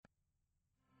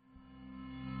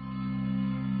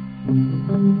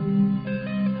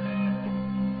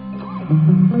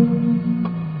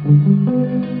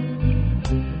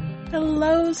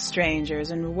Hello, strangers,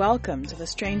 and welcome to the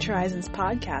Strange Horizons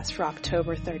podcast for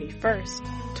October 31st,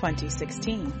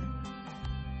 2016.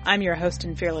 I'm your host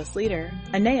and fearless leader,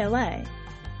 Anaea Lay.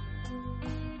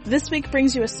 This week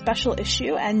brings you a special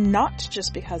issue, and not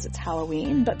just because it's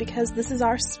Halloween, but because this is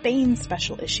our Spain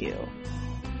special issue.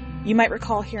 You might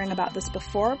recall hearing about this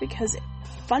before because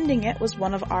funding it was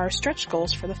one of our stretch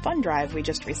goals for the fund drive we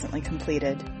just recently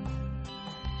completed.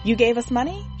 You gave us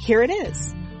money? Here it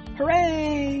is.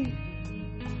 Hooray!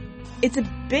 It's a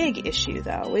big issue,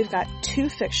 though. We've got 2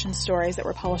 fiction stories that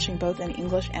we're publishing both in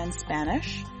English and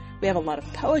Spanish. We have a lot of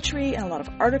poetry and a lot of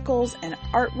articles and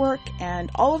artwork,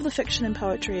 and all of the fiction and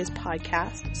poetry is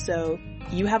podcast, so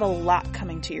you have a lot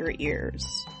coming to your ears.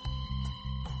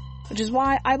 Which is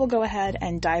why I will go ahead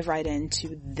and dive right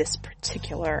into this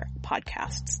particular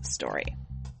podcast's story.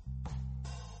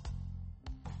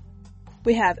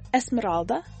 We have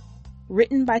Esmeralda,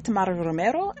 written by Tamara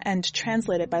Romero and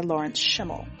translated by Lawrence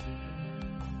Schimel.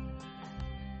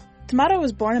 Tamara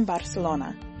was born in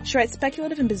Barcelona. She writes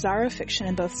speculative and bizarro fiction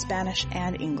in both Spanish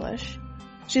and English.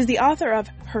 She is the author of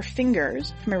Her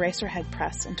Fingers from Eraserhead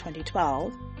Press in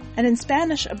 2012, and in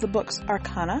Spanish of the books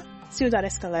Arcana, Ciudad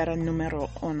Escalera número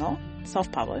 1,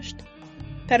 self-published,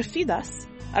 Perfidas,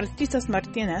 Artistas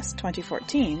Martínez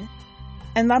 2014,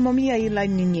 and La Momia y la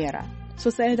Niñera,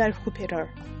 Sociedad Júpiter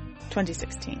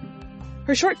 2016.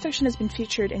 Her short fiction has been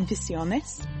featured in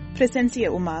Visiones, Presencia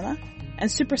Humana,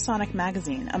 and Supersonic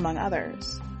Magazine, among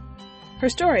others. Her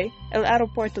story, El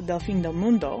Aeropuerto del Fin del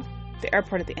Mundo, the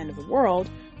airport at the end of the world,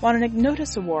 won an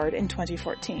Ignotus Award in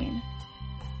 2014.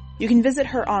 You can visit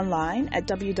her online at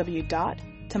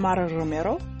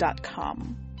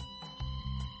www.tamararomero.com.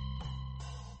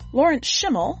 Lawrence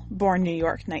Schimel, born New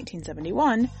York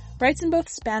 1971, writes in both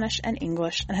Spanish and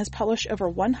English and has published over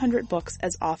 100 books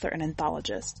as author and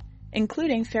anthologist,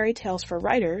 including Fairy Tales for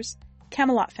Writers,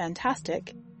 Camelot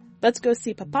Fantastic, Let's Go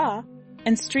See Papa,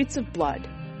 and Streets of Blood,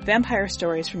 Vampire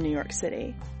Stories from New York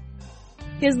City.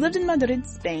 He has lived in Madrid,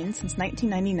 Spain since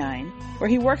 1999, where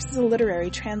he works as a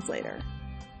literary translator.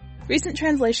 Recent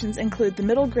translations include the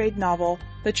middle-grade novel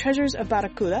The Treasures of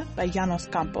Barracuda by Llanos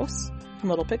Campos, from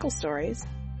Little Pickle Stories,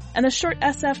 and the short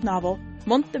SF novel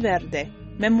Monteverde,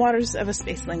 Memoirs of a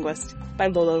Space Linguist by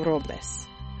Lolo Robles,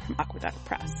 from Aqueduct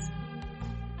Press.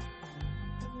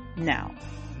 Now,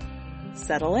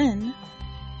 settle in.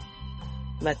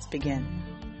 Let's begin.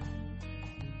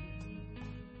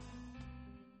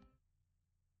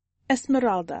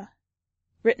 Esmeralda,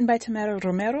 written by Tamara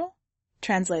Romero,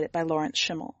 translated by Lawrence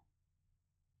Schimel.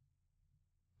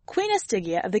 Queen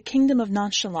Estigia of the Kingdom of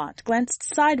Nonchalant glanced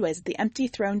sideways at the empty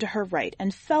throne to her right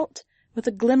and felt, with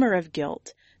a glimmer of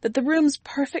guilt, that the room's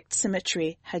perfect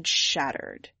symmetry had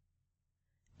shattered.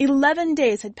 11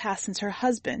 days had passed since her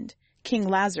husband, King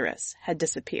Lazarus, had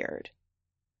disappeared.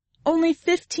 Only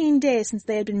 15 days since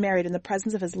they had been married in the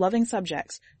presence of his loving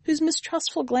subjects, whose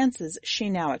mistrustful glances she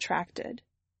now attracted.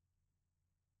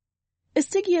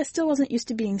 Estigia still wasn't used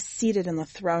to being seated in the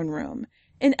throne room,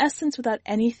 in essence without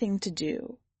anything to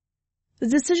do. The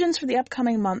decisions for the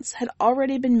upcoming months had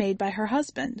already been made by her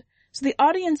husband, so the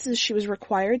audiences she was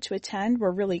required to attend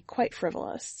were really quite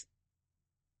frivolous.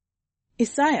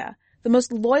 Isaiah, the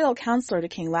most loyal counselor to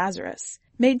King Lazarus,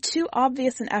 made too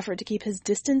obvious an effort to keep his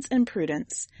distance and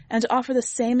prudence, and to offer the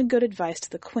same good advice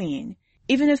to the queen,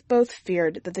 even if both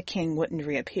feared that the king wouldn't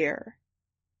reappear.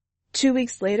 2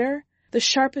 weeks later, the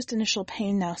sharpest initial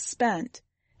pain now spent,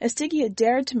 Estigia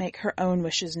dared to make her own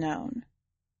wishes known.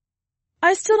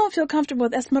 I still don't feel comfortable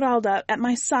with Esmeralda at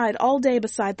my side all day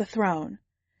beside the throne.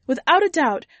 Without a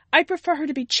doubt, I prefer her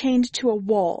to be chained to a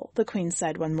wall, the queen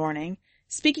said one morning,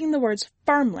 speaking the words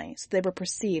firmly so they were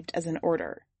perceived as an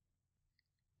order.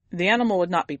 The animal would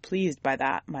not be pleased by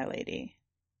that, my lady.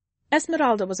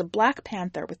 Esmeralda was a black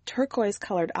panther with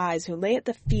turquoise-colored eyes who lay at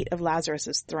the feet of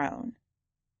Lazarus's throne.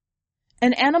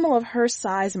 An animal of her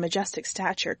size and majestic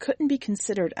stature couldn't be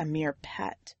considered a mere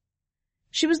pet.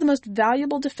 She was the most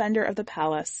valuable defender of the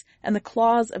palace and the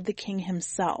claws of the king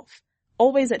himself,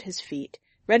 always at his feet,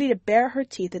 ready to bare her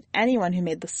teeth at anyone who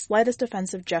made the slightest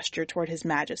offensive gesture toward his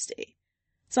majesty,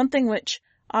 something which,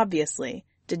 obviously,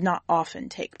 did not often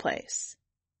take place.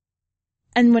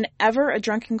 And whenever a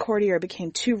drunken courtier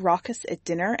became too raucous at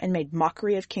dinner and made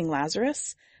mockery of King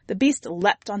Lazarus, the beast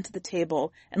leapt onto the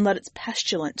table and let its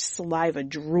pestilent saliva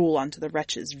drool onto the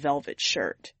wretch's velvet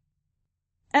shirt.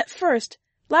 At first,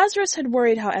 Lazarus had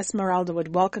worried how Esmeralda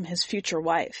would welcome his future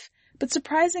wife, but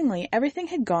surprisingly everything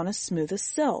had gone as smooth as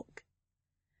silk.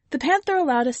 The panther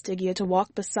allowed Astygia to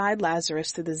walk beside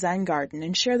Lazarus through the Zen garden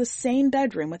and share the same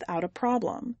bedroom without a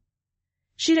problem.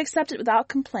 She'd accepted without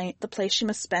complaint the place she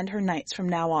must spend her nights from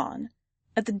now on,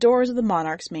 at the doors of the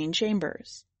monarch's main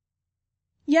chambers.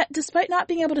 Yet, despite not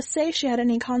being able to say she had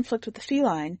any conflict with the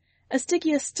feline,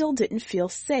 Astygia still didn't feel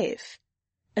safe,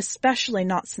 especially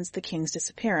not since the king's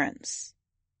disappearance.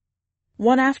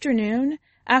 One afternoon,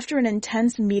 after an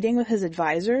intense meeting with his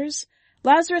advisors,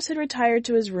 Lazarus had retired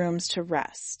to his rooms to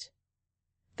rest.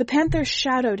 The panther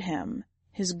shadowed him,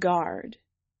 his guard.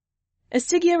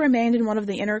 Astygia remained in one of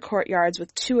the inner courtyards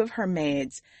with two of her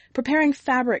maids, preparing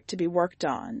fabric to be worked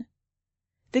on.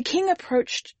 The king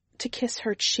approached to kiss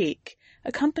her cheek,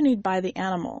 accompanied by the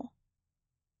animal.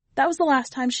 That was the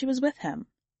last time she was with him.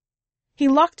 He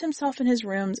locked himself in his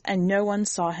rooms and no one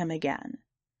saw him again.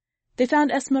 They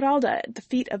found Esmeralda at the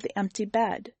feet of the empty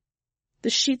bed. The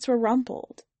sheets were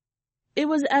rumpled. It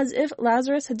was as if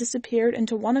Lazarus had disappeared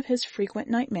into one of his frequent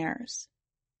nightmares.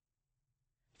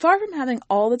 Far from having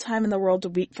all the time in the world to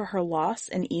weep for her loss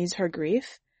and ease her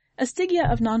grief, Astygia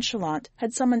of Nonchalant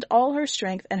had summoned all her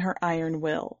strength and her iron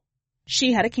will.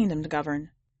 She had a kingdom to govern.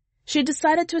 She had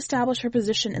decided to establish her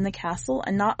position in the castle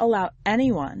and not allow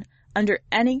anyone, under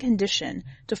any condition,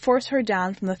 to force her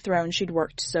down from the throne she'd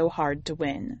worked so hard to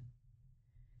win.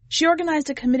 She organized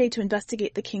a committee to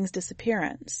investigate the king's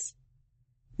disappearance.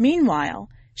 Meanwhile,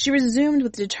 she resumed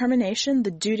with determination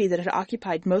the duty that had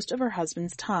occupied most of her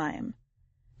husband's time,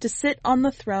 to sit on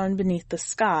the throne beneath the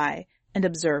sky and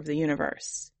observe the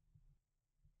universe.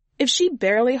 If she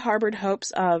barely harbored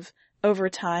hopes of, over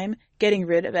time, getting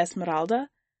rid of Esmeralda,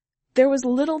 there was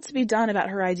little to be done about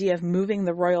her idea of moving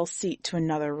the royal seat to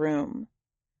another room.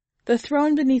 The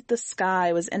throne beneath the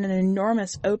sky was in an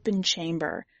enormous open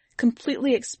chamber,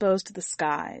 completely exposed to the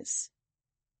skies.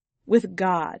 With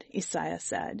God, Isaiah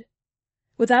said.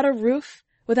 Without a roof,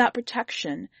 without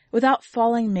protection, without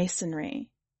falling masonry.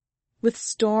 With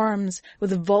storms,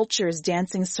 with vultures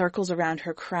dancing circles around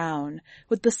her crown,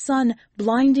 with the sun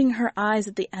blinding her eyes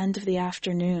at the end of the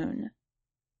afternoon.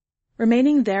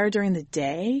 Remaining there during the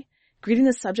day, greeting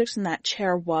the subjects in that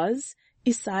chair was,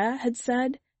 Isaiah had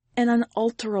said, an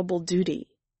unalterable duty.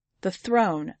 The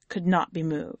throne could not be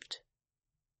moved.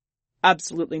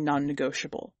 Absolutely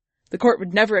non-negotiable. The court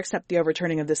would never accept the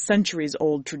overturning of this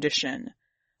centuries-old tradition.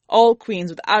 All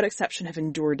queens without exception have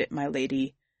endured it, my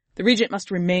lady. The regent must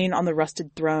remain on the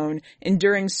rusted throne,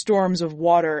 enduring storms of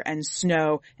water and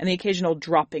snow and the occasional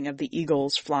dropping of the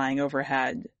eagles flying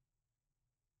overhead.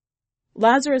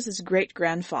 Lazarus's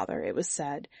great-grandfather, it was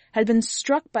said, had been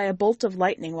struck by a bolt of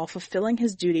lightning while fulfilling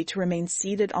his duty to remain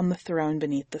seated on the throne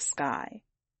beneath the sky.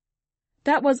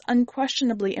 That was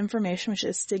unquestionably information which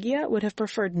Astygia would have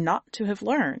preferred not to have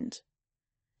learned.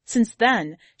 Since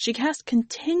then, she cast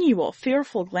continual,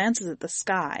 fearful glances at the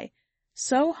sky,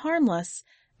 so harmless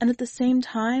and at the same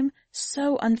time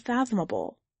so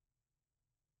unfathomable.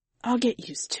 I'll get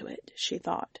used to it, she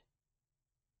thought.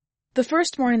 The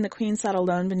first morning the queen sat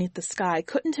alone beneath the sky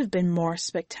couldn't have been more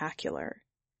spectacular.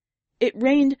 It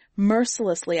rained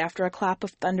mercilessly after a clap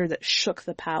of thunder that shook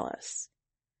the palace.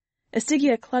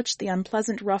 Astygia clutched the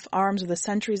unpleasant rough arms of the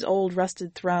centuries-old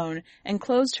rusted throne and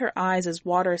closed her eyes as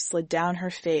water slid down her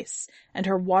face and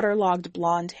her waterlogged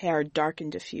blonde hair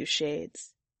darkened a few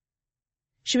shades.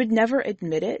 She would never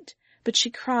admit it, but she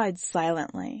cried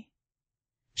silently.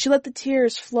 She let the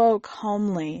tears flow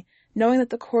calmly, knowing that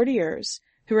the courtiers,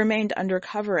 who remained under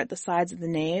cover at the sides of the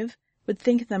nave, would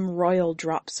think them royal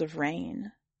drops of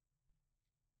rain.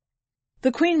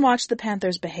 The queen watched the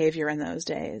panther's behavior in those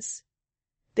days.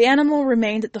 The animal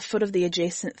remained at the foot of the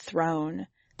adjacent throne,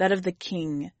 that of the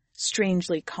king,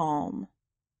 strangely calm.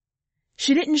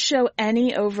 She didn't show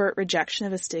any overt rejection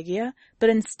of Astygia, but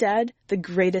instead the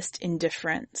greatest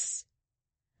indifference.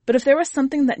 But if there was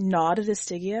something that gnawed at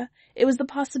Astygia, it was the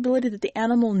possibility that the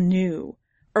animal knew,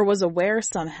 or was aware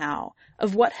somehow,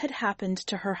 of what had happened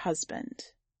to her husband.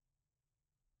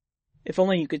 If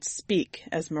only you could speak,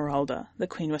 Esmeralda, the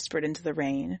queen whispered into the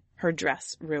rain, her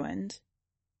dress ruined.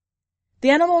 The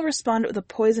animal responded with a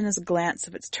poisonous glance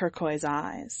of its turquoise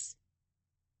eyes.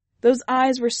 Those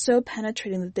eyes were so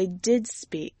penetrating that they did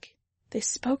speak. They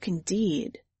spoke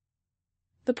indeed.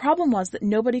 The problem was that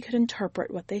nobody could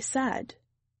interpret what they said.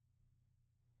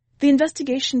 The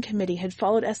investigation committee had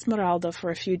followed Esmeralda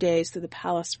for a few days through the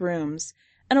palace rooms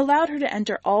and allowed her to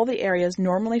enter all the areas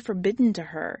normally forbidden to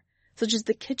her, such as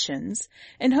the kitchens,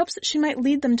 in hopes that she might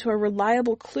lead them to a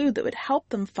reliable clue that would help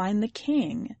them find the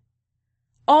king.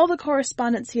 All the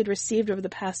correspondence he had received over the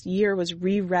past year was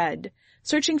reread,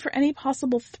 searching for any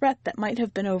possible threat that might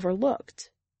have been overlooked.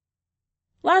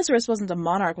 Lazarus wasn't a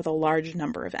monarch with a large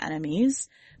number of enemies,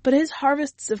 but his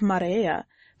harvests of Marea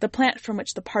the plant from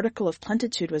which the particle of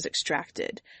plenitude was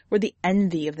extracted, were the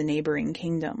envy of the neighboring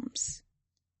kingdoms.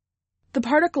 The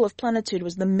particle of plenitude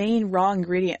was the main raw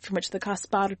ingredient from which the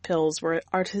Caspar pills were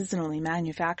artisanally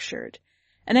manufactured,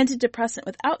 an antidepressant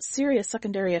without serious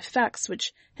secondary effects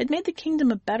which had made the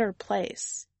kingdom a better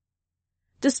place.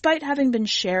 Despite having been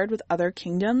shared with other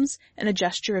kingdoms in a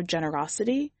gesture of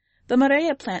generosity, the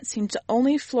Anaea plant seemed to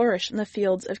only flourish in the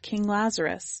fields of King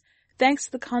Lazarus, thanks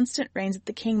to the constant rains that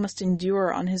the king must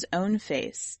endure on his own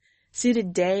face,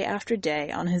 seated day after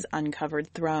day on his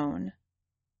uncovered throne.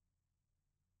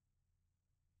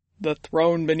 "The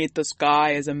throne beneath the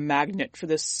sky is a magnet for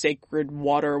the sacred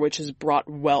water which has brought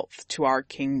wealth to our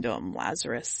kingdom,"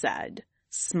 Lazarus said,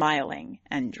 smiling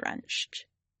and drenched.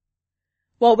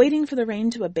 While waiting for the rain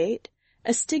to abate,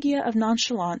 Estigia of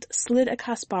Nonchalant slid a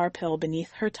Caspar pill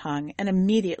beneath her tongue and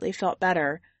immediately felt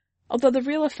better, although the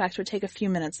real effect would take a few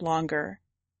minutes longer.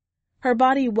 Her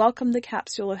body welcomed the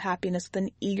capsule of happiness with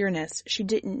an eagerness she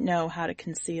didn't know how to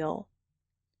conceal.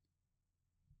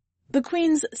 The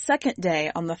Queen's second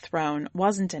day on the throne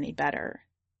wasn't any better.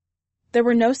 There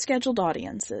were no scheduled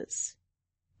audiences.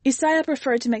 Isaiah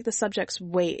preferred to make the subjects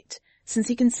wait, since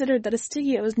he considered that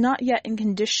Estigia was not yet in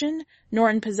condition nor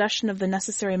in possession of the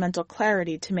necessary mental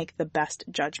clarity to make the best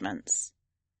judgments.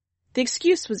 The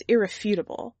excuse was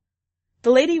irrefutable.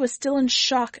 The lady was still in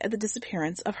shock at the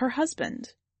disappearance of her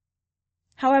husband.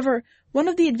 However, one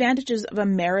of the advantages of a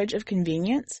marriage of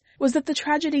convenience was that the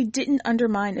tragedy didn't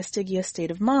undermine Estigia's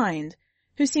state of mind,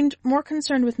 who seemed more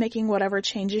concerned with making whatever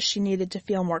changes she needed to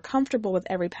feel more comfortable with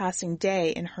every passing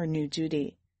day in her new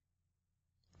duty.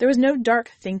 There was no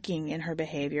dark thinking in her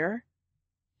behavior.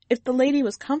 If the lady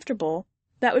was comfortable,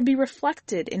 that would be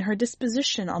reflected in her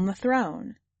disposition on the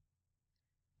throne.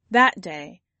 That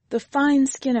day, the fine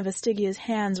skin of Estigia's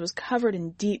hands was covered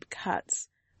in deep cuts,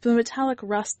 from the metallic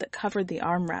rust that covered the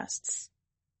armrests.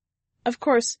 Of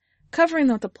course, covering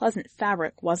them with a pleasant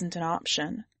fabric wasn't an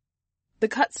option. The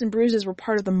cuts and bruises were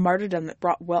part of the martyrdom that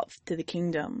brought wealth to the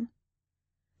kingdom.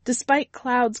 Despite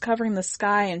clouds covering the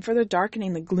sky and further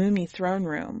darkening the gloomy throne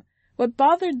room, what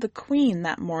bothered the Queen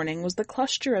that morning was the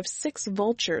cluster of 6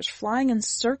 vultures flying in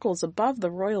circles above the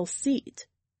royal seat.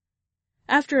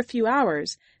 After a few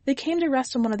hours, they came to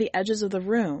rest on one of the edges of the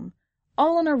room,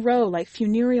 all in a row like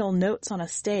funereal notes on a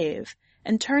stave,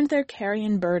 and turned their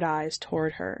carrion bird eyes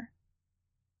toward her.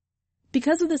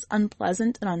 Because of this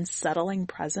unpleasant and unsettling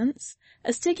presence,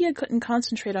 Estigia couldn't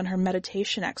concentrate on her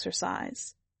meditation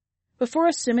exercise. Before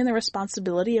assuming the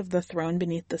responsibility of the throne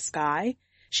beneath the sky,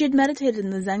 she had meditated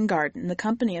in the Zen garden in the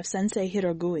company of Sensei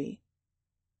Hirogui.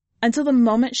 Until the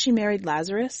moment she married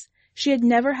Lazarus, she had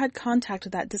never had contact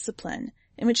with that discipline,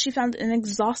 in which she found an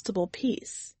inexhaustible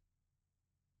peace.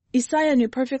 Isaiah knew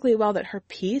perfectly well that her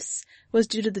peace was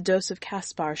due to the dose of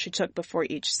Caspar she took before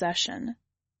each session.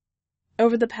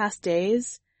 Over the past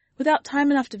days, without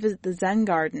time enough to visit the Zen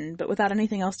garden, but without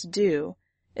anything else to do,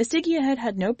 Estigia had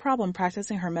had no problem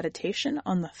practicing her meditation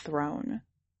on the throne.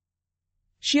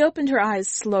 She opened her eyes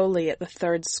slowly at the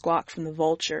third squawk from the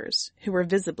vultures, who were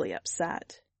visibly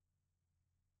upset.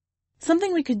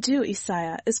 "Something we could do,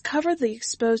 Isaiah, is cover the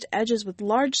exposed edges with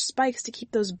large spikes to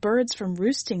keep those birds from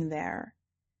roosting there.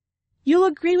 You'll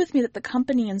agree with me that the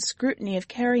company and scrutiny of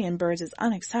carrion birds is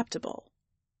unacceptable."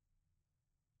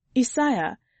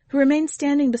 Isaiah, who remained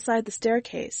standing beside the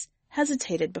staircase,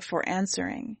 hesitated before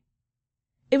answering.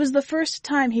 It was the first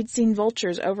time he'd seen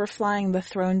vultures overflying the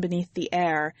throne beneath the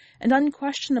air, and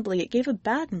unquestionably it gave a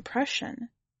bad impression.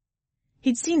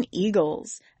 He'd seen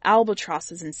eagles,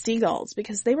 albatrosses, and seagulls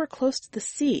because they were close to the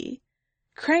sea,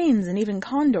 cranes and even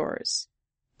condors,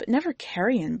 but never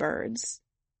carrion birds.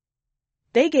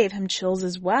 They gave him chills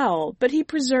as well, but he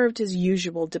preserved his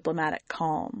usual diplomatic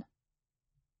calm.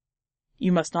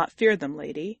 "You must not fear them,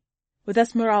 lady. With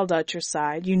Esmeralda at your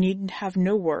side, you need have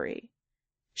no worry.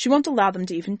 She won't allow them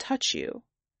to even touch you.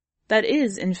 That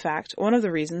is, in fact, one of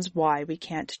the reasons why we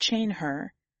can't chain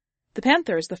her. The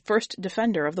panther is the first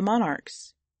defender of the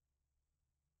monarchs."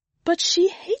 "But she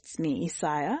hates me,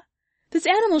 Isaiah. This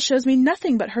animal shows me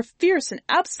nothing but her fierce and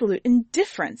absolute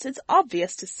indifference. It's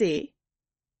obvious to see."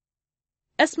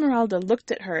 Esmeralda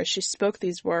looked at her as she spoke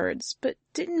these words, but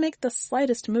didn't make the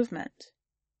slightest movement.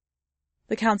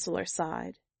 The counselor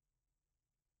sighed.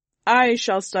 "I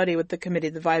shall study with the committee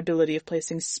the viability of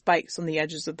placing spikes on the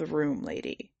edges of the room,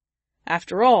 lady.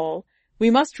 After all, we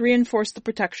must reinforce the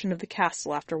protection of the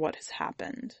castle after what has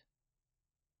happened."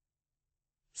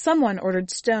 Someone ordered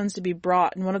stones to be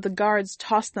brought, and one of the guards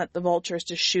tossed them at the vultures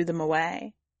to shoo them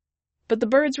away. But the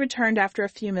birds returned after a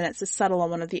few minutes to settle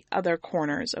on one of the other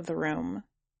corners of the room.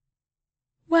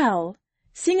 "Well,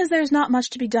 Seeing as there's not much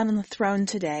to be done on the throne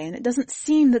today, and it doesn't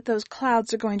seem that those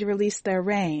clouds are going to release their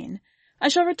rain, I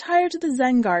shall retire to the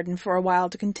Zen garden for a while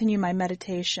to continue my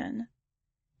meditation.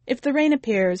 If the rain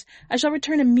appears, I shall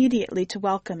return immediately to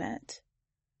welcome it.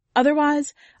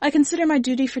 Otherwise, I consider my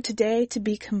duty for today to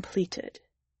be completed."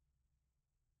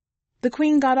 The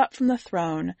queen got up from the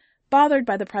throne, bothered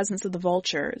by the presence of the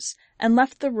vultures, and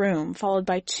left the room, followed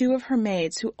by 2 of her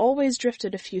maids who always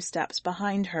drifted a few steps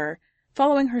behind her,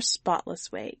 following her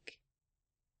spotless wake.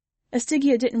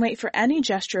 Estigia didn't wait for any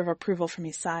gesture of approval from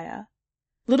Isaiah.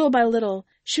 Little by little,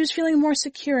 she was feeling more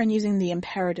secure in using the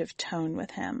imperative tone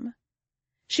with him.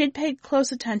 She had paid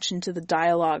close attention to the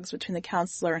dialogues between the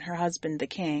counselor and her husband, the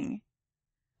king.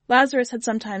 Lazarus had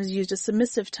sometimes used a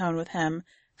submissive tone with him,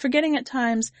 forgetting at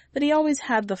times that he always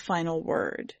had the final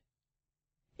word.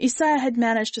 Isaiah had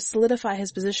managed to solidify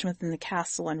his position within the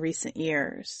castle in recent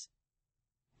years.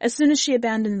 As soon as she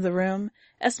abandoned the room,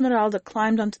 Esmeralda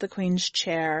climbed onto the queen's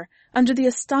chair, under the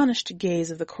astonished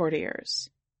gaze of the courtiers.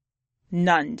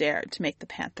 None dared to make the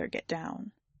panther get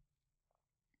down.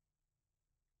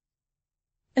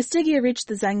 Estigia reached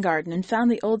the Zen garden and found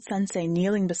the old sensei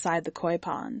kneeling beside the koi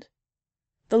pond.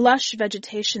 The lush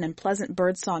vegetation and pleasant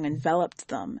birdsong enveloped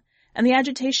them, and the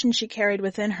agitation she carried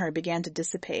within her began to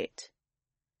dissipate.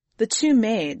 The 2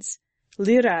 maids,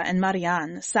 Lyra and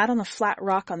Marianne, sat on a flat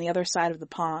rock on the other side of the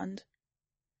pond.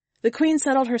 The queen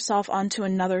settled herself onto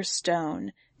another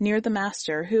stone, near the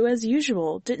master, who, as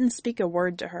usual, didn't speak a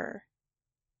word to her.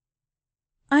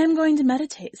 "I am going to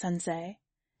meditate, sensei.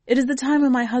 It is the time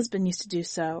when my husband used to do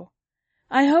so.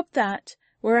 I hope that,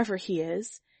 wherever he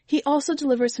is, he also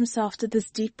delivers himself to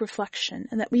this deep reflection,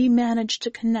 and that we manage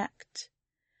to connect.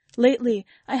 Lately,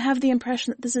 I have the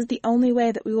impression that this is the only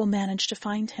way that we will manage to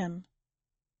find him."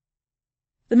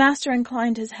 The master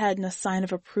inclined his head in a sign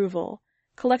of approval,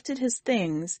 collected his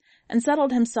things, and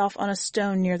settled himself on a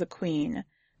stone near the queen,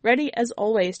 ready as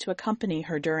always to accompany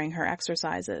her during her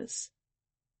exercises.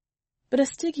 But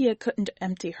Estigia couldn't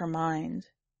empty her mind.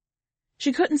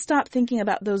 She couldn't stop thinking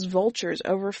about those vultures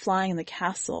overflying the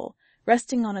castle,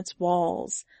 resting on its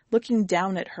walls, looking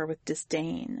down at her with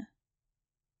disdain.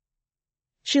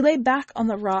 She lay back on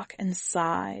the rock and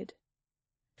sighed.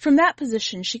 From that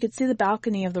position she could see the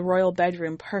balcony of the royal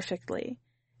bedroom perfectly,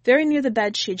 very near the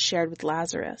bed she had shared with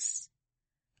Lazarus.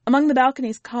 Among the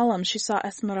balcony's columns she saw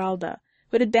Esmeralda,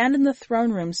 who had abandoned the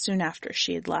throne room soon after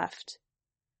she had left.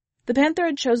 The panther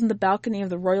had chosen the balcony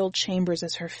of the royal chambers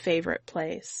as her favorite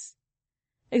place.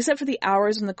 Except for the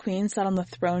hours when the queen sat on the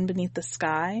throne beneath the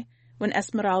sky, when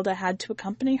Esmeralda had to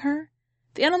accompany her,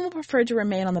 the animal preferred to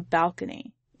remain on the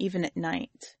balcony, even at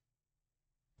night.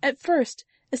 At first,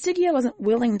 Estigia wasn't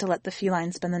willing to let the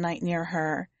feline spend the night near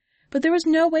her, but there was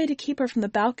no way to keep her from the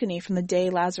balcony from the day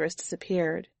Lazarus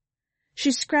disappeared.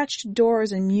 She scratched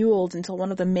doors and mewled until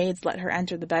one of the maids let her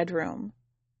enter the bedroom.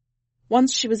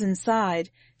 Once she was inside,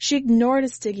 she ignored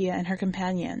Estigia and her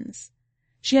companions.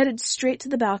 She headed straight to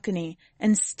the balcony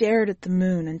and stared at the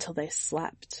moon until they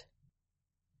slept.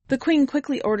 The queen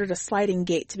quickly ordered a sliding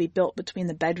gate to be built between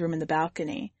the bedroom and the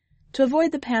balcony, to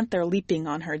avoid the panther leaping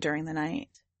on her during the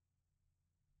night.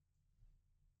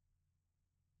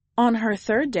 On her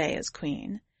 3rd day as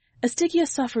queen, Estigia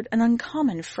suffered an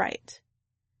uncommon fright.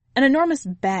 An enormous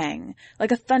bang,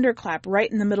 like a thunderclap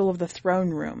right in the middle of the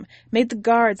throne room, made the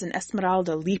guards and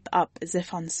Esmeralda leap up as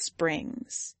if on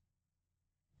springs.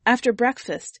 After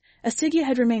breakfast, Estigia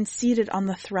had remained seated on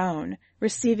the throne,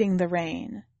 receiving the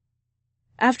rain.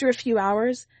 After a few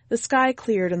hours, the sky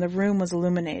cleared and the room was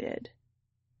illuminated.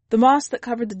 The moss that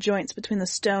covered the joints between the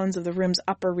stones of the room's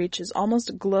upper reaches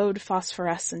almost glowed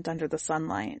phosphorescent under the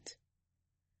sunlight.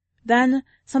 Then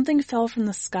something fell from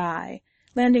the sky,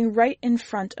 landing right in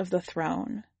front of the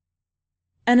throne.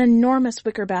 An enormous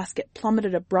wicker basket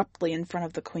plummeted abruptly in front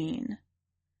of the queen.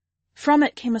 From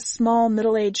it came a small,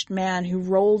 middle-aged man who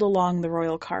rolled along the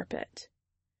royal carpet.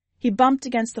 He bumped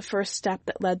against the first step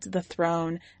that led to the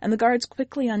throne, and the guards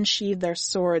quickly unsheathed their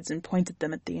swords and pointed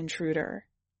them at the intruder.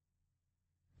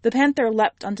 The panther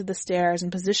leapt onto the stairs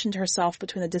and positioned herself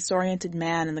between the disoriented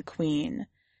man and the queen,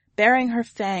 baring her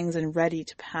fangs and ready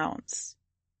to pounce.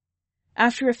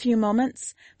 After a few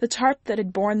moments, the tarp that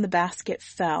had borne the basket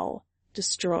fell,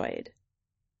 destroyed.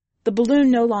 The balloon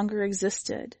no longer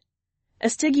existed.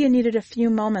 Estigia needed a few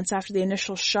moments after the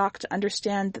initial shock to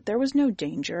understand that there was no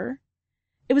danger.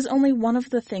 It was only one of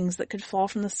the things that could fall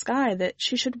from the sky that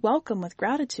she should welcome with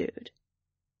gratitude.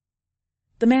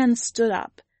 The man stood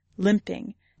up,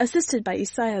 limping, assisted by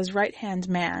Isaiah's right-hand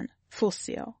man,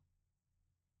 Fulcio.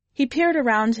 He peered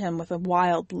around him with a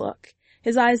wild look,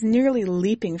 his eyes nearly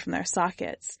leaping from their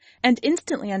sockets, and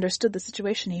instantly understood the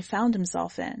situation he found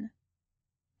himself in.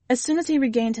 As soon as he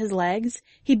regained his legs,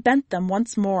 he bent them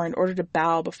once more in order to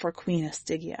bow before Queen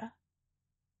Estigia.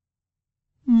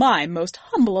 "My most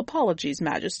humble apologies,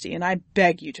 Majesty, and I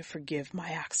beg you to forgive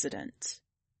my accident."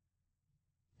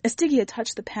 Estigia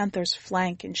touched the panther's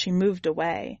flank and she moved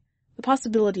away, the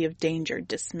possibility of danger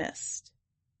dismissed.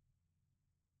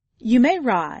 "You may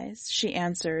rise," she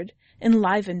answered,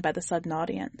 enlivened by the sudden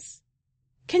audience.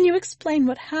 "Can you explain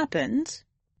what happened?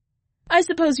 I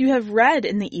suppose you have read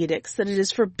in the edicts that it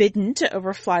is forbidden to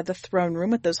overfly the throne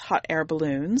room with those hot air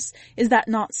balloons. Is that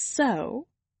not so?"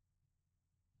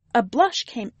 A blush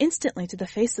came instantly to the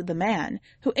face of the man,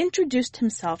 who introduced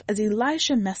himself as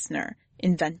Elijah Messner,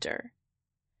 inventor.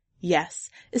 Yes,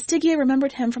 Estigia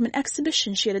remembered him from an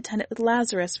exhibition she had attended with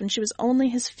Lazarus when she was only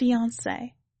his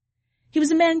fiancé. He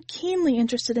was a man keenly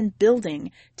interested in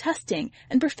building, testing,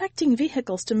 and perfecting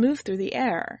vehicles to move through the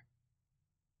air.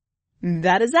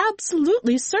 "That is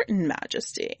absolutely certain,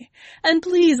 Majesty, and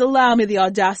please allow me the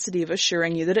audacity of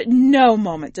assuring you that at no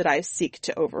moment did I seek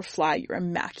to overfly your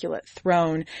immaculate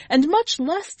throne, and much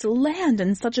less to land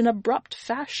in such an abrupt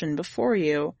fashion before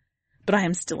you. But I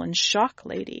am still in shock,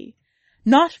 lady.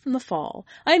 Not from the fall.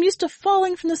 I am used to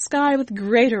falling from the sky with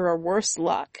greater or worse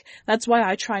luck. That's why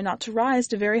I try not to rise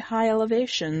to very high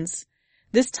elevations.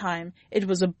 This time it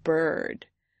was a bird.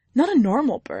 Not a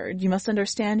normal bird, you must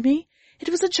understand me. It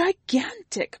was a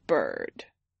gigantic bird."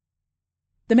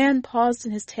 The man paused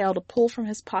in his tale to pull from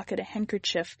his pocket a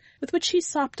handkerchief with which he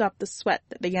sopped up the sweat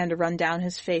that began to run down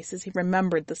his face as he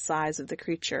remembered the size of the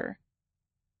creature.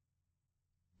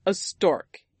 "A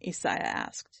stork?" Isaiah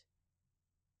asked.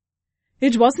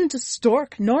 "It wasn't a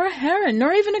stork, nor a heron,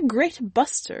 nor even a great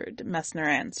bustard," Messner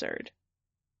answered.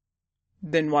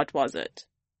 "Then what was it?"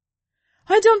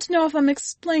 "I don't know if I'm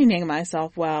explaining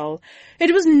myself well.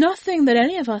 It was nothing that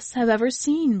any of us have ever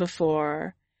seen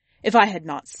before. If I had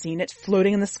not seen it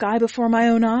floating in the sky before my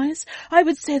own eyes, I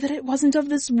would say that it wasn't of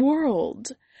this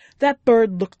world. That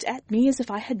bird looked at me as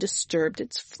if I had disturbed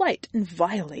its flight and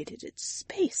violated its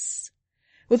space.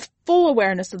 With full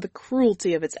awareness of the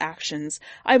cruelty of its actions,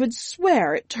 I would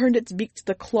swear it turned its beak to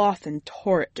the cloth and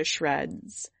tore it to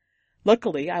shreds.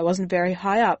 Luckily, I wasn't very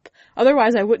high up,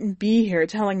 otherwise I wouldn't be here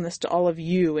telling this to all of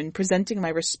you and presenting my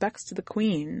respects to the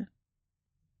Queen."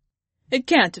 "It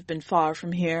can't have been far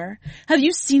from here. Have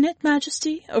you seen it,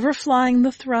 Majesty, overflying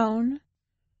the throne?"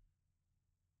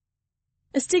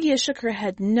 Estigia shook her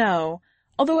head no,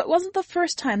 although it wasn't the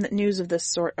first time that news of this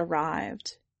sort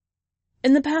arrived.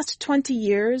 In the past 20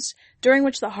 years, during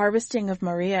which the harvesting of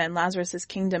Maria and Lazarus's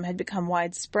kingdom had become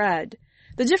widespread,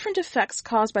 the different effects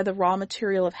caused by the raw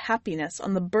material of happiness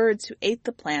on the birds who ate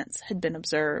the plants had been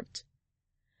observed.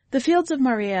 The fields of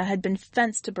Maria had been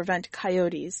fenced to prevent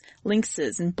coyotes,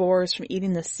 lynxes, and boars from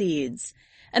eating the seeds,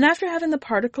 and after having the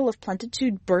particle of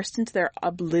plentitude burst into their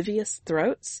oblivious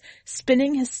throats,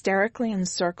 spinning hysterically in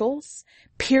circles,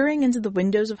 peering into the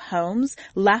windows of homes,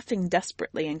 laughing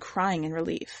desperately and crying in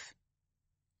relief.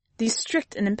 These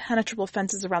strict and impenetrable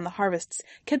fences around the harvests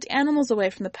kept animals away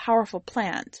from the powerful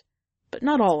plant, but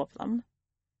not all of them.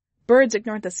 Birds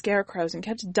ignored the scarecrows and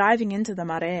kept diving into the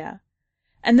marea.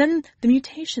 And then the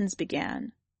mutations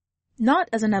began. Not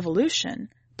as an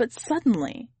evolution, but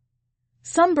suddenly.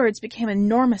 Some birds became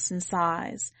enormous in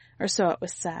size, or so it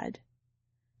was said.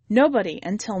 Nobody,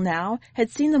 until now, had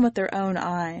seen them with their own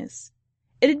eyes.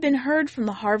 It had been heard from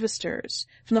the harvesters,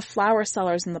 from the flower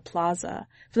sellers in the plaza,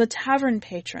 from the tavern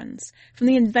patrons, from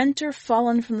the inventor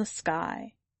fallen from the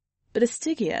sky. But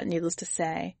Estigia, needless to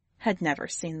say, had never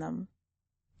seen them.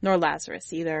 Nor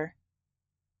Lazarus either.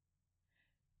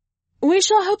 "We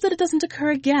shall hope that it doesn't occur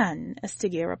again,"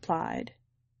 Estigia replied.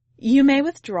 "You may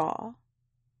withdraw."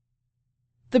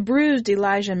 The bruised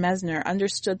Elijah Messner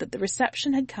understood that the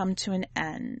reception had come to an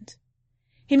end.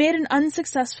 He made an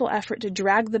unsuccessful effort to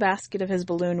drag the basket of his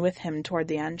balloon with him toward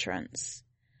the entrance.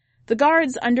 The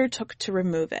guards undertook to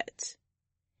remove it.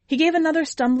 He gave another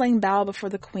stumbling bow before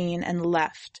the Queen and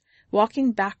left,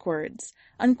 walking backwards,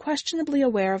 unquestionably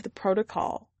aware of the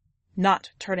protocol,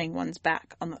 not turning one's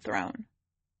back on the throne.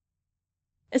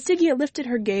 Estigia lifted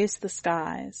her gaze to the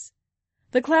skies.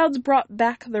 The clouds brought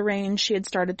back the rain she had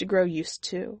started to grow used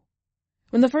to.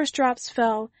 When the first drops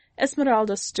fell,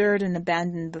 Esmeralda stirred and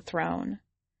abandoned the throne.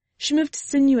 She moved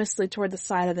sinuously toward the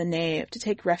side of the nave to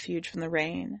take refuge from the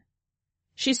rain.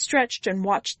 She stretched and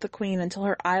watched the Queen until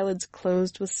her eyelids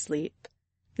closed with sleep,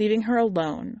 leaving her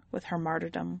alone with her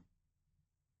martyrdom.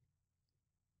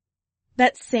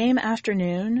 That same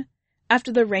afternoon,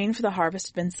 after the rain for the harvest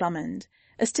had been summoned,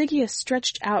 Estigia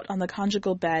stretched out on the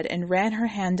conjugal bed and ran her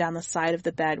hand down the side of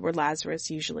the bed where Lazarus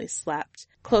usually slept,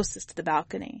 closest to the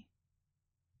balcony.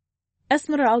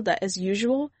 Esmeralda, as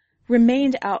usual,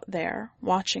 remained out there,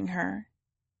 watching her.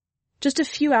 Just a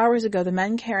few hours ago, the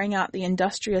men carrying out the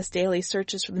industrious daily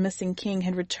searches for the missing king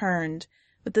had returned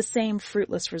with the same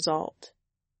fruitless result.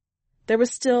 There was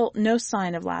still no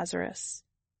sign of Lazarus.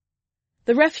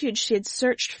 The refuge she had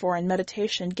searched for in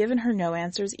meditation had given her no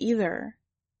answers either.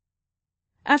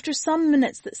 After some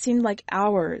minutes that seemed like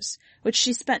hours, which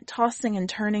she spent tossing and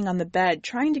turning on the bed,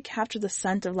 trying to capture the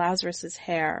scent of Lazarus's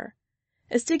hair,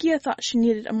 Estigia thought she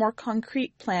needed a more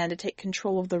concrete plan to take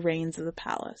control of the reins of the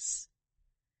palace.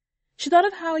 She thought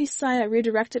of how Isaiah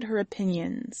redirected her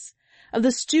opinions, of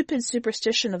the stupid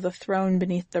superstition of the throne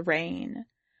beneath the rain,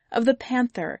 of the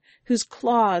panther whose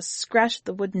claws scratched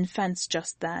the wooden fence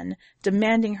just then,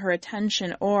 demanding her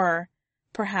attention or,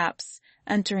 perhaps,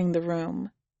 entering the room.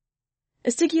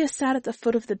 Estigia sat at the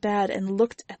foot of the bed and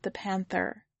looked at the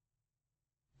panther.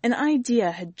 An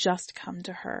idea had just come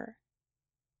to her.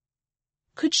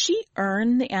 Could she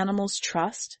earn the animal's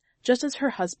trust, just as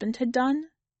her husband had done?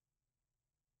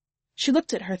 She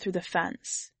looked at her through the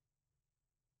fence.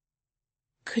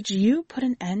 Could you put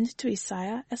an end to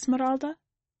Isaiah, Esmeralda?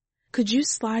 Could you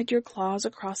slide your claws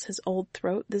across his old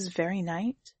throat this very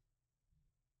night?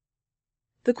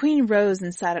 The queen rose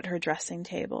and sat at her dressing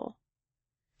table.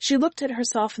 She looked at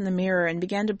herself in the mirror and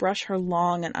began to brush her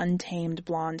long and untamed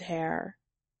blonde hair.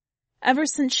 Ever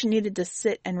since she needed to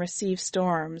sit and receive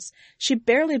storms, she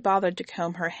barely bothered to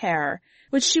comb her hair,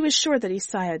 which she was sure that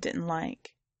Isaiah didn't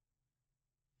like.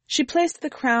 She placed the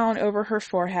crown over her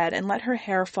forehead and let her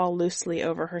hair fall loosely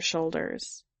over her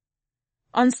shoulders.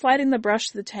 On sliding the brush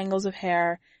through the tangles of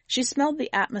hair, she smelled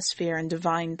the atmosphere and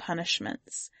divine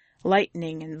punishments,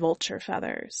 lightning and vulture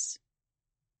feathers.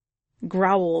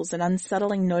 Growls and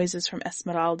unsettling noises from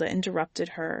Esmeralda interrupted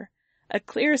her, a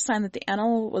clear sign that the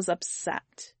animal was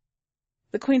upset.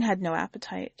 The queen had no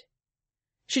appetite.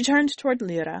 She turned toward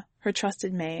Lyra, her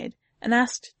trusted maid, and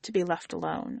asked to be left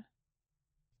alone.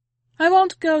 "I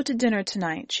won't go to dinner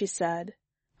tonight," she said.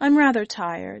 "I'm rather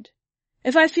tired.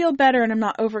 If I feel better and am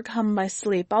not overcome by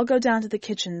sleep, I'll go down to the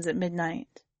kitchens at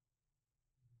midnight."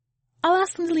 "I'll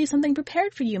ask them to leave something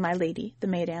prepared for you, my lady," the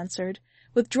maid answered,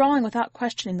 withdrawing without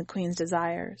questioning the queen's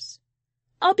desires.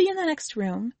 "I'll be in the next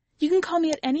room. You can call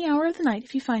me at any hour of the night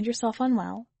if you find yourself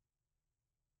unwell."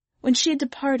 When she had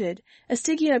departed,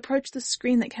 Estigia approached the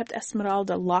screen that kept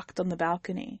Esmeralda locked on the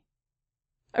balcony.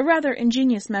 A rather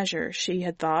ingenious measure, she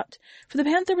had thought, for the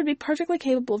panther would be perfectly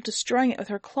capable of destroying it with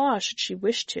her claws should she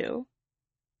wish to.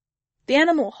 The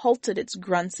animal halted its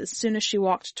grunts as soon as she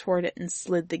walked toward it and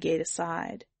slid the gate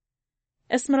aside.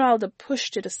 Esmeralda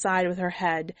pushed it aside with her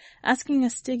head, asking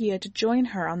Estigia to join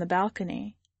her on the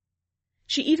balcony.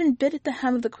 She even bit at the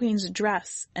hem of the queen's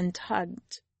dress and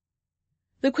tugged.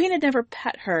 The queen had never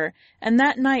pet her, and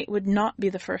that night would not be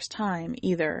the first time,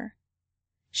 either.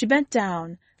 She bent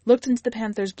down, looked into the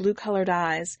panther's blue-colored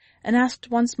eyes, and asked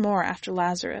once more after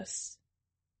Lazarus.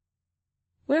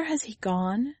 "Where has he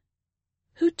gone?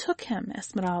 Who took him,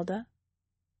 Esmeralda?"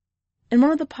 In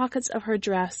one of the pockets of her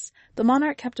dress, the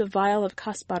monarch kept a vial of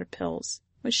Caspar pills,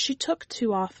 which she took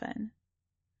too often.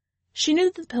 She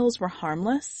knew that the pills were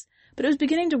harmless, but it was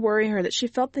beginning to worry her that she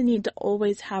felt the need to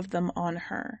always have them on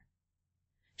her.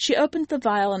 She opened the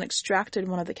vial and extracted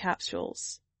one of the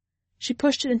capsules. She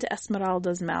pushed it into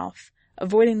Esmeralda's mouth,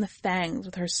 avoiding the fangs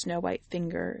with her snow-white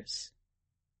fingers.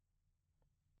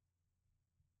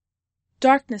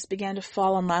 Darkness began to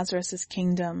fall on Lazarus's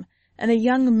kingdom, and a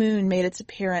young moon made its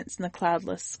appearance in the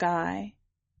cloudless sky.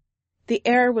 The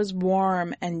air was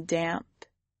warm and damp.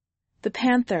 The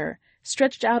panther,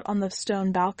 stretched out on the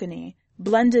stone balcony,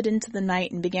 blended into the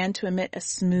night and began to emit a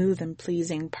smooth and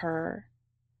pleasing purr.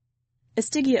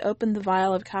 Estigia opened the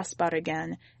vial of Caspar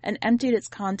again and emptied its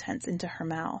contents into her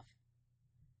mouth.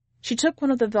 She took one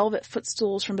of the velvet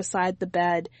footstools from beside the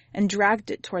bed and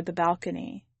dragged it toward the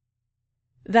balcony.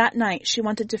 That night she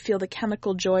wanted to feel the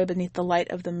chemical joy beneath the light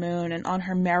of the moon and on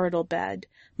her marital bed,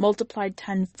 multiplied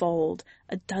 10-fold,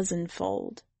 a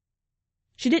dozen-fold.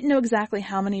 She didn't know exactly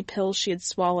how many pills she had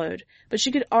swallowed, but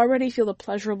she could already feel the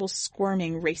pleasurable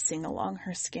squirming racing along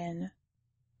her skin.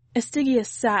 Estigia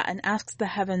sat and asked the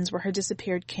heavens where her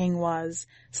disappeared king was,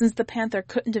 since the panther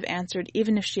couldn't have answered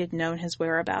even if she had known his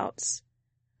whereabouts,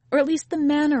 or at least the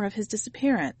manner of his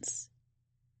disappearance.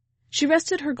 She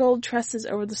rested her gold tresses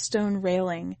over the stone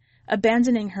railing,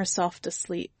 abandoning herself to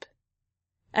sleep.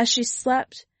 As she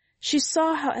slept, she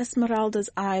saw how Esmeralda's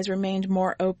eyes remained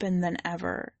more open than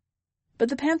ever. But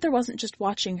the panther wasn't just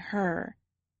watching her,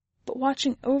 but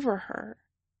watching over her.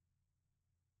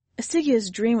 Estigia's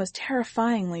dream was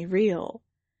terrifyingly real.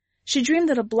 She dreamed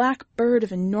that a black bird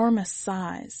of enormous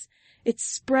size, its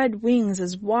spread wings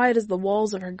as wide as the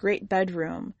walls of her great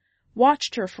bedroom,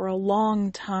 watched her for a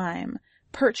long time,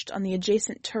 perched on the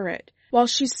adjacent turret, while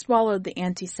she swallowed the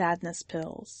anti-sadness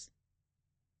pills.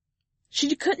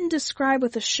 She couldn't describe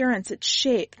with assurance its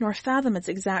shape, nor fathom its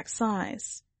exact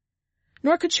size.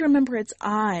 Nor could she remember its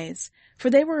eyes, for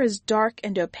they were as dark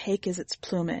and opaque as its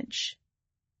plumage.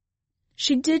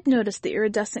 She did notice the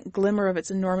iridescent glimmer of its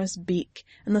enormous beak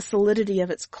and the solidity of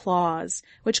its claws,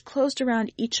 which closed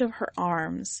around each of her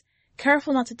arms,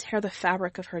 careful not to tear the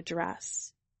fabric of her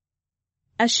dress.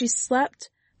 As she slept,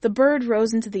 the bird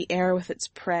rose into the air with its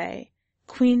prey,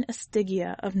 Queen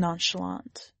Stygia of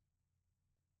Nonchalant.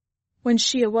 When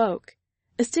she awoke,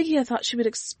 Stygia thought she would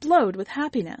explode with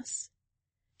happiness.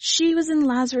 She was in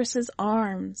Lazarus's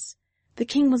arms. The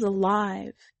king was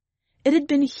alive. It had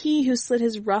been he who slid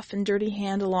his rough and dirty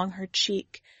hand along her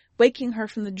cheek, waking her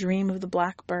from the dream of the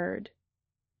black bird.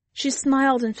 She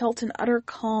smiled and felt an utter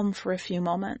calm for a few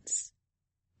moments.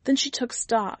 Then she took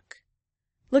stock.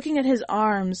 Looking at his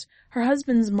arms, her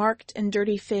husband's marked and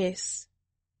dirty face,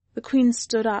 the queen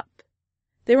stood up.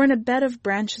 They were in a bed of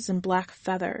branches and black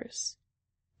feathers.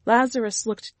 Lazarus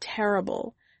looked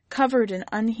terrible, covered in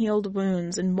unhealed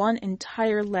wounds and one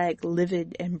entire leg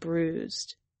livid and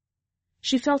bruised.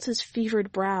 She felt his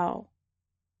fevered brow.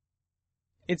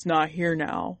 "It's not here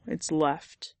now. It's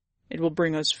left. It will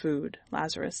bring us food,"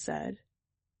 Lazarus said.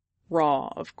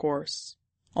 "Raw, of course.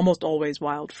 Almost always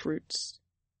wild fruits."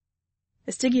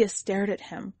 Stygia stared at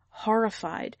him,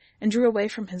 horrified, and drew away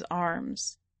from his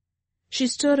arms. She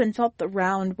stood and felt the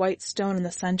round white stone in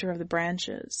the center of the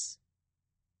branches.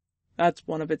 "That's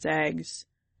one of its eggs.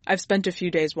 I've spent a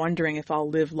few days wondering if I'll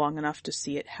live long enough to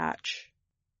see it hatch."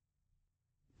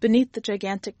 Beneath the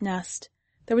gigantic nest,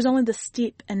 there was only the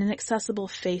steep and inaccessible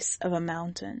face of a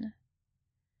mountain.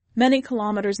 Many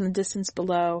kilometers in the distance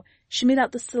below, she made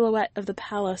out the silhouette of the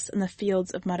palace and the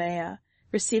fields of Marea,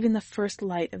 receiving the first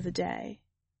light of the day.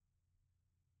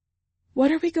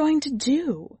 "What are we going to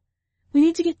do? We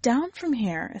need to get down from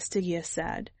here," Stygia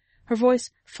said, her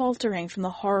voice faltering from the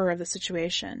horror of the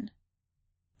situation.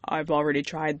 "I've already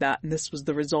tried that, and this was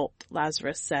the result,"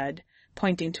 Lazarus said,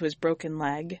 pointing to his broken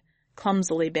leg,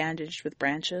 clumsily bandaged with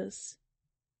branches.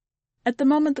 At the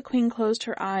moment the queen closed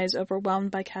her eyes,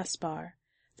 overwhelmed by Caspar,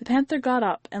 the panther got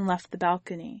up and left the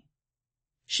balcony.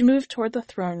 She moved toward the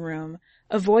throne room,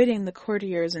 avoiding the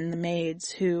courtiers and the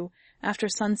maids who, after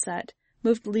sunset,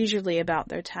 moved leisurely about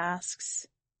their tasks.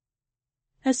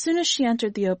 As soon as she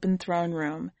entered the open throne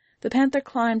room, the panther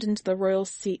climbed into the royal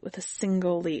seat with a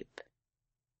single leap.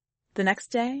 The next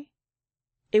day,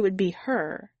 it would be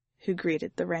her who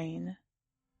greeted the rain.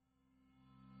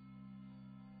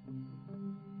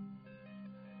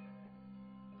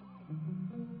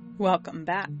 Welcome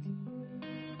back.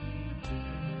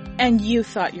 And you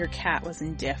thought your cat was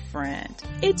indifferent.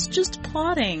 It's just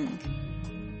plotting.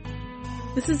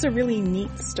 This is a really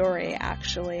neat story,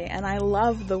 actually, and I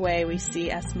love the way we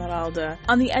see Esmeralda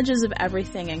on the edges of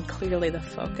everything and clearly the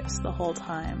focus the whole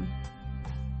time.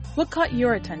 What caught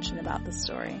your attention about the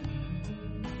story?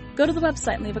 Go to the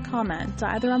website and leave a comment,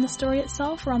 either on the story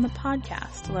itself or on the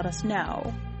podcast, to let us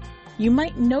know. You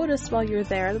might notice while you're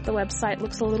there that the website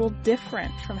looks a little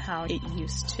different from how it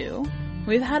used to.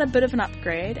 We've had a bit of an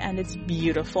upgrade, and it's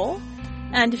beautiful.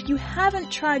 And if you haven't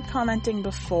tried commenting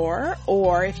before,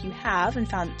 or if you have and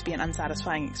found it to be an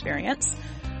unsatisfying experience,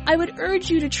 I would urge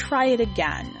you to try it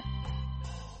again.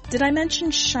 Did I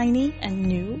mention shiny and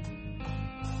new?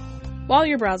 While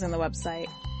you're browsing the website,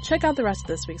 check out the rest of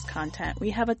this week's content.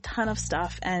 We have a ton of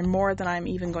stuff, and more than I'm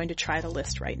even going to try to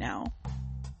list right now.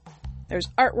 There's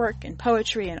artwork and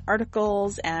poetry and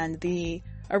articles and the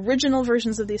original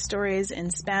versions of these stories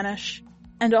in Spanish,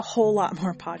 and a whole lot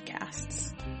more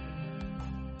podcasts.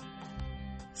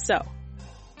 So,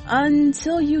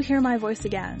 until you hear my voice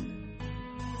again,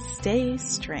 stay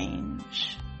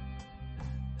strange.